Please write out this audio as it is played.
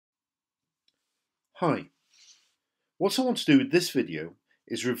Hi, what I want to do with this video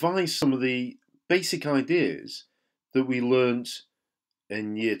is revise some of the basic ideas that we learnt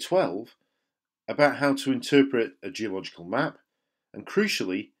in Year 12 about how to interpret a geological map and,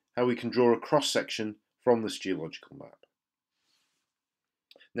 crucially, how we can draw a cross-section from this geological map.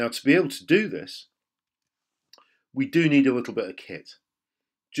 Now, to be able to do this, we do need a little bit of kit.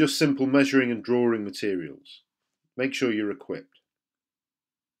 Just simple measuring and drawing materials. Make sure you're equipped.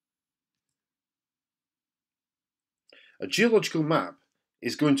 A geological map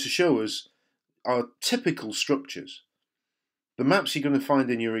is going to show us our typical structures. The maps you're going to find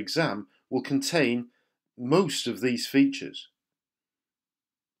in your exam will contain most of these features.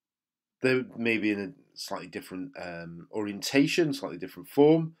 They may be in a slightly different orientation, slightly different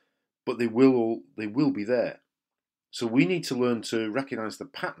form, but they will be there. So we need to learn to recognise the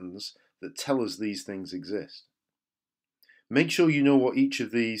patterns that tell us these things exist. Make sure you know what each of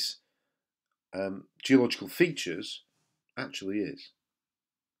these geological features actually is.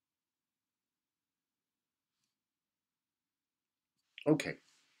 Okay,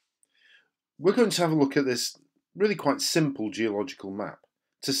 we're going to have a look at this really quite simple geological map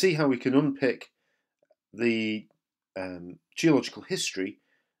to see how we can unpick the geological history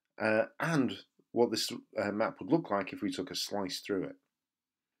and what this map would look like if we took a slice through it.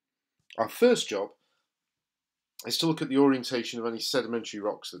 Our first job is to look at the orientation of any sedimentary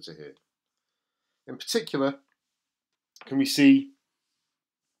rocks that are here. In particular, can we see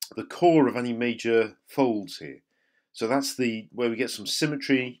the core of any major folds here? So that's where we get some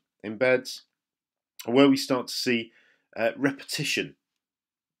symmetry in beds, and where we start to see repetition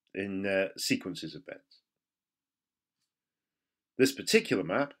in sequences of beds. This particular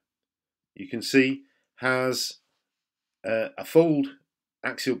map, you can see, has a fold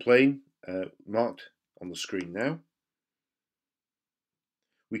axial plane marked on the screen now.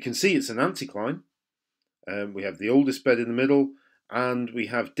 We can see it's an anticline. We have the oldest bed in the middle, and we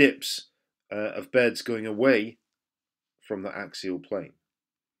have dips of beds going away from the axial plane.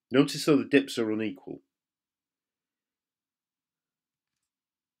 Notice though the dips are unequal.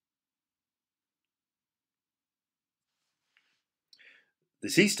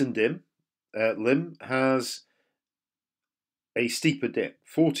 This eastern limb has a steeper dip,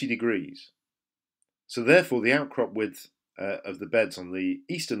 40 degrees. So therefore the outcrop width of the beds on the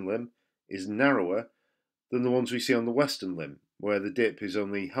eastern limb is narrower than the ones we see on the western limb, where the dip is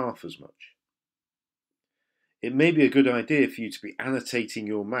only half as much. It may be a good idea for you to be annotating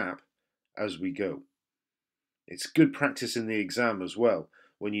your map as we go. It's good practice in the exam as well,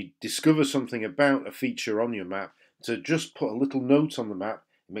 when you discover something about a feature on your map, to just put a little note on the map.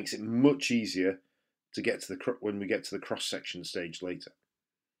 It makes it much easier to get to when we get to the cross-section stage later.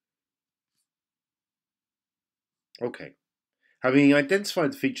 Okay, having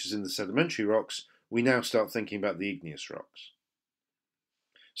identified the features in the sedimentary rocks, we now start thinking about the igneous rocks.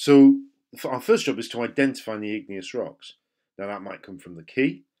 So our first job is to identify the igneous rocks. Now that might come from the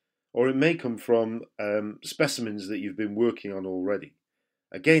key, or it may come from specimens that you've been working on already.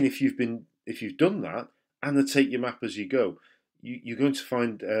 Again, if you've done that, annotate your map as you go. You're going to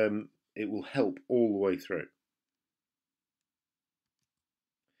find it will help all the way through.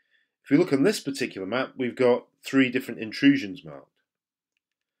 If we look on this particular map, we've got 3 different intrusions marked.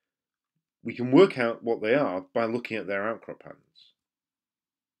 We can work out what they are by looking at their outcrop patterns.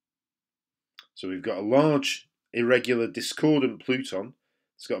 So we've got a large, irregular, discordant pluton.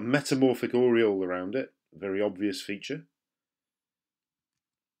 It's got a metamorphic aureole around it, a very obvious feature.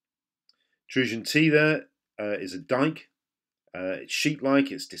 Intrusion T there is a dike. It's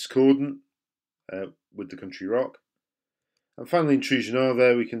sheet-like, it's discordant with the country rock. And finally, intrusion R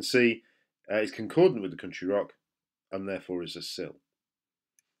there we can see is concordant with the country rock and therefore is a sill.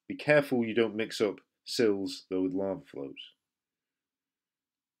 Be careful you don't mix up sills though with lava flows.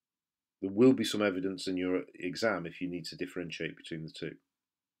 There will be some evidence in your exam if you need to differentiate between the two.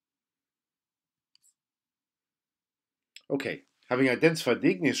 Okay, having identified the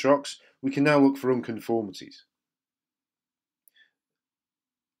igneous rocks, we can now look for unconformities.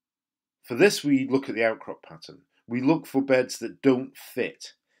 For this, we look at the outcrop pattern. We look for beds that don't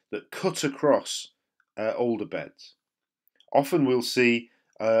fit, that cut across older beds. Often we'll see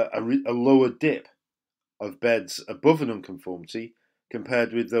a lower dip of beds above an unconformity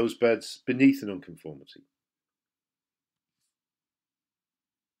compared with those beds beneath an unconformity.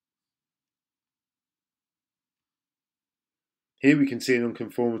 Here we can see an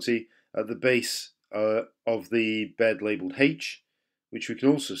unconformity at the base of the bed labelled H, which we can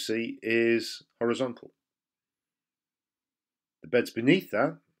also see is horizontal. The beds beneath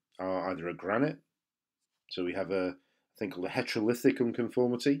that are either a granite, so we have a thing called a heterolithic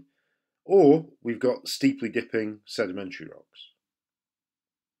unconformity, or we've got steeply dipping sedimentary rocks.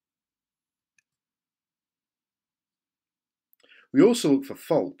 We also look for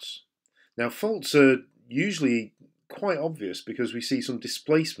faults. Now, faults are usually quite obvious because we see some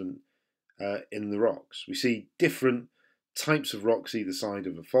displacement in the rocks. We see different types of rocks either side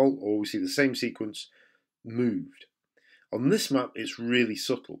of a fault, or we see the same sequence moved. On this map, it's really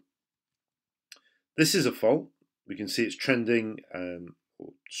subtle. This is a fault. We can see it's trending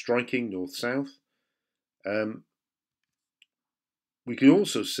or striking north-south. We can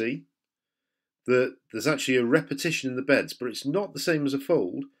also see that there's actually a repetition in the beds, but it's not the same as a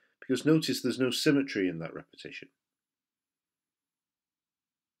fold because notice there's no symmetry in that repetition.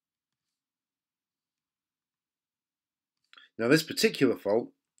 Now this particular fault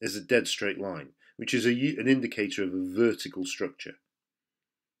is a dead straight line, which is an indicator of a vertical structure.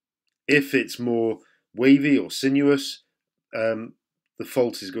 If it's more wavy or sinuous, the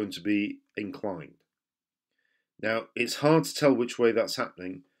fault is going to be inclined. Now it's hard to tell which way that's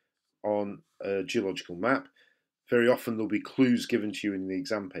happening on a geological map. Very often there'll be clues given to you in the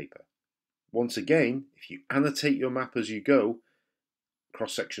exam paper. Once again, if you annotate your map as you go,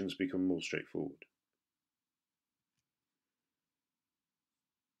 cross sections become more straightforward.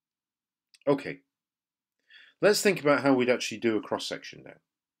 Okay, let's think about how we'd actually do a cross section now.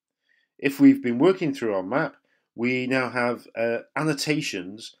 If we've been working through our map, we now have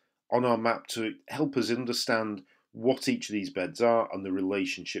annotations on our map to help us understand what each of these beds are and the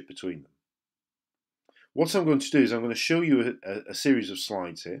relationship between them. What I'm going to do is I'm going to show you a series of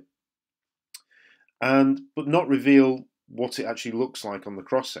slides here, but not reveal what it actually looks like on the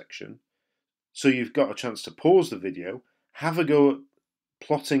cross section. So you've got a chance to pause the video, have a go at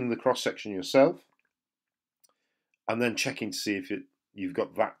plotting the cross section yourself, and then checking to see if you've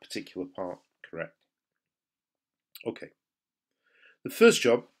got that particular part correct. Okay. The first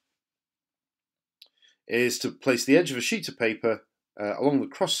job is to place the edge of a sheet of paper along the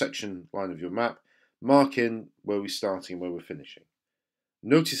cross section line of your map, marking where we're starting and where we're finishing.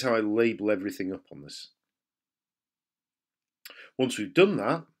 Notice how I label everything up on this. Once we've done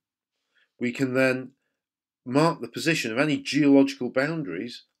that, we can then mark the position of any geological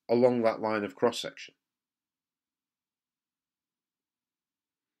boundaries along that line of cross section.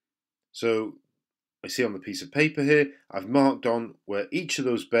 So I see on the piece of paper here, I've marked on where each of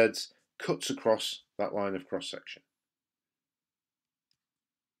those beds cuts across that line of cross section.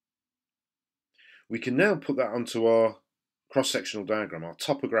 We can now put that onto our cross-sectional diagram, our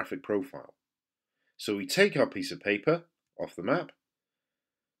topographic profile. So we take our piece of paper off the map,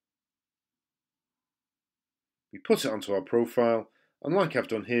 we put it onto our profile, and like I've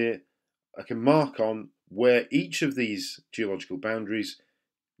done here, I can mark on where each of these geological boundaries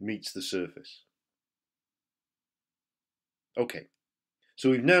meets the surface. Okay, so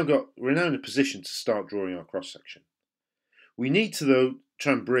we're now in a position to start drawing our cross-section. We need to, though,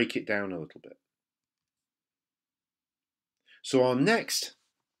 try and break it down a little bit. So our next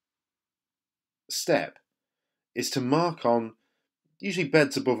step is to mark on usually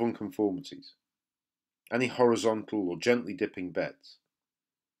beds above unconformities, any horizontal or gently dipping beds.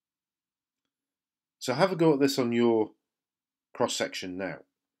 So have a go at this on your cross section now.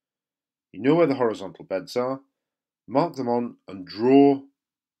 You know where the horizontal beds are, mark them on and draw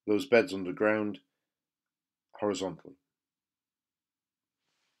those beds underground horizontally.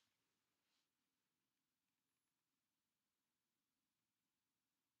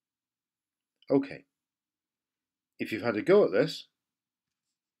 Okay, if you've had a go at this,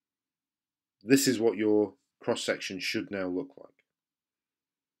 this is what your cross section should now look like.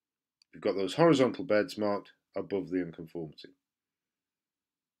 You've got those horizontal beds marked above the unconformity.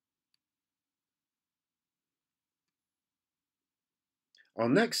 Our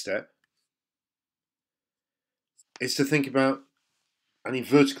next step is to think about any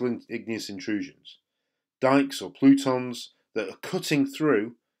vertical igneous intrusions, dikes or plutons that are cutting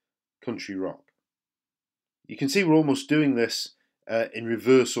through country rock. You can see we're almost doing this in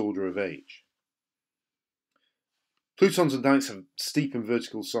reverse order of age. Plutons and dikes have steep and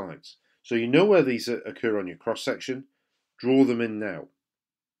vertical sides, so you know where these occur on your cross section. Draw them in now.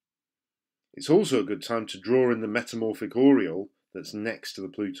 It's also a good time to draw in the metamorphic aureole that's next to the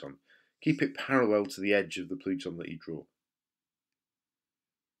pluton. Keep it parallel to the edge of the pluton that you draw.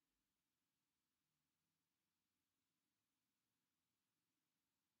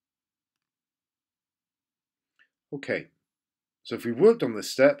 Okay, so if we've worked on this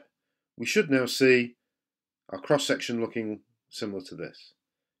step, we should now see our cross section looking similar to this.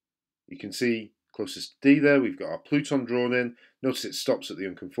 You can see closest to D there, we've got our pluton drawn in. Notice it stops at the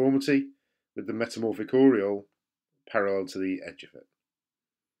unconformity with the metamorphic aureole parallel to the edge of it.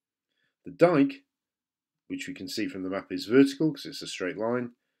 The dike, which we can see from the map, is vertical because it's a straight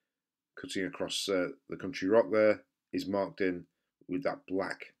line cutting across the country rock there, is marked in with that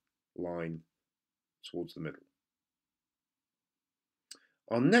black line towards the middle.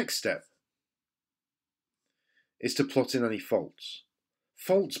 Our next step is to plot in any faults.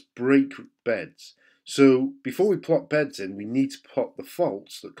 Faults break beds, so before we plot beds in, we need to plot the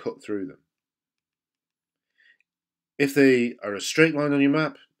faults that cut through them. If they are a straight line on your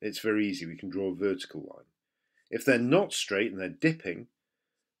map, it's very easy, we can draw a vertical line. If they're not straight and they're dipping,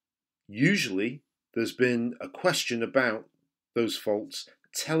 usually there's been a question about those faults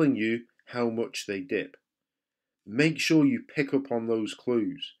telling you how much they dip. Make sure you pick up on those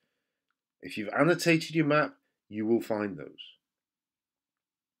clues. If you've annotated your map, you will find those.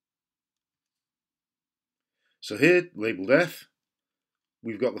 So here, labelled F,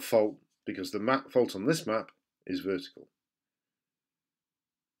 we've got the fault because the fault on this map is vertical.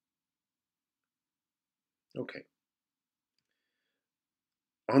 Okay.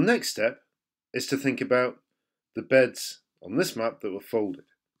 Our next step is to think about the beds on this map that were folded.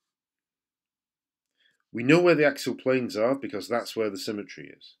 We know where the axial planes are because that's where the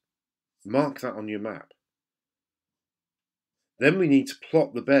symmetry is. Mark that on your map. Then we need to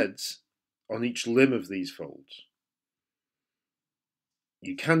plot the beds on each limb of these folds.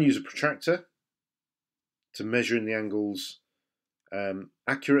 You can use a protractor to measure in the angles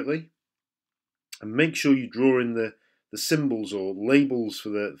accurately, and make sure you draw in the symbols or labels for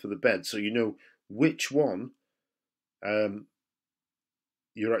the bed so you know which one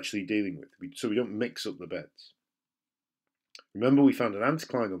you're actually dealing with, so we don't mix up the beds. Remember, we found an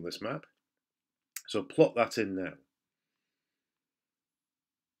anticline on this map, so plot that in now.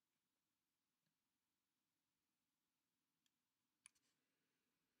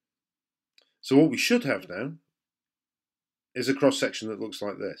 So what we should have now is a cross-section that looks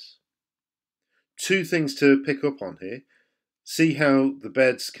like this. Two things to pick up on here. See how the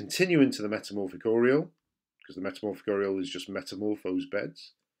beds continue into the metamorphic aureole, because the metamorphic aureole is just metamorphose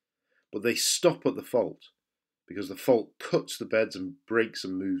beds, but they stop at the fault, because the fault cuts the beds and breaks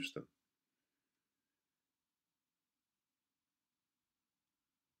and moves them.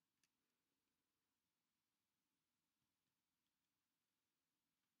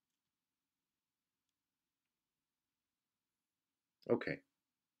 Okay.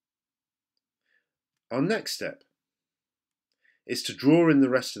 Our next step is to draw in the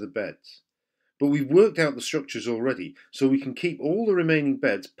rest of the beds. But we've worked out the structures already, so we can keep all the remaining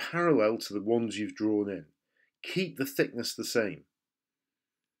beds parallel to the ones you've drawn in. Keep the thickness the same.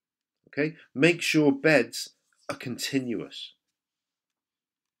 Okay? Make sure beds are continuous.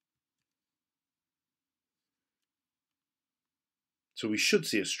 So we should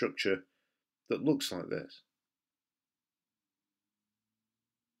see a structure that looks like this.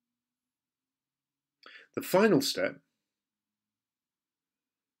 The final step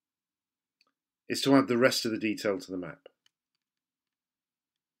is to add the rest of the detail to the map.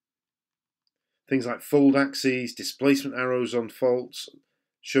 Things like fold axes, displacement arrows on faults,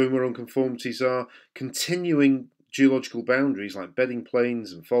 showing where unconformities are, continuing geological boundaries like bedding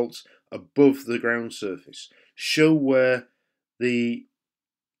planes and faults above the ground surface. Show where the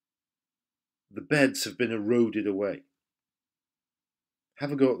beds have been eroded away.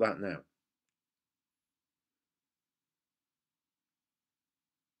 Have a go at that now.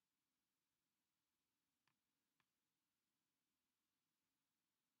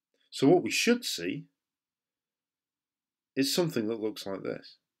 So what we should see is something that looks like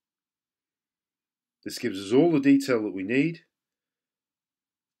this. This gives us all the detail that we need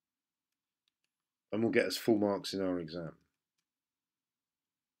and will get us full marks in our exam.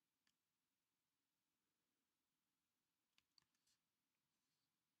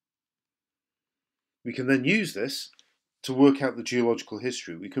 We can then use this to work out the geological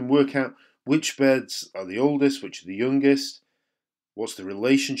history. We can work out which beds are the oldest, which are the youngest, what's the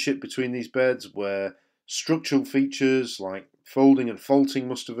relationship between these beds, where structural features like folding and faulting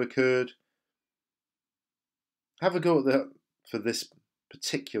must have occurred. Have a go at that for this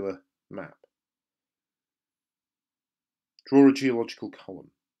particular map. Draw a geological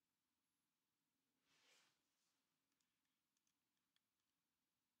column.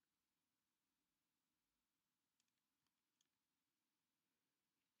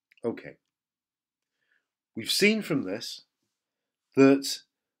 Okay. We've seen from this that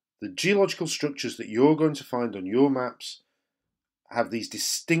the geological structures that you're going to find on your maps have these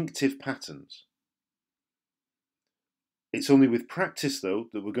distinctive patterns. It's only with practice, though,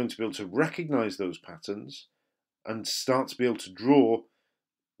 that we're going to be able to recognise those patterns and start to be able to draw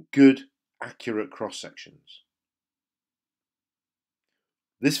good, accurate cross-sections.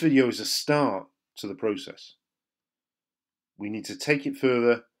 This video is a start to the process. We need to take it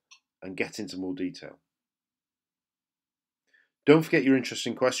further and get into more detail. Don't forget your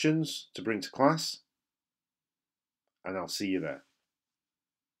interesting questions to bring to class, and I'll see you there.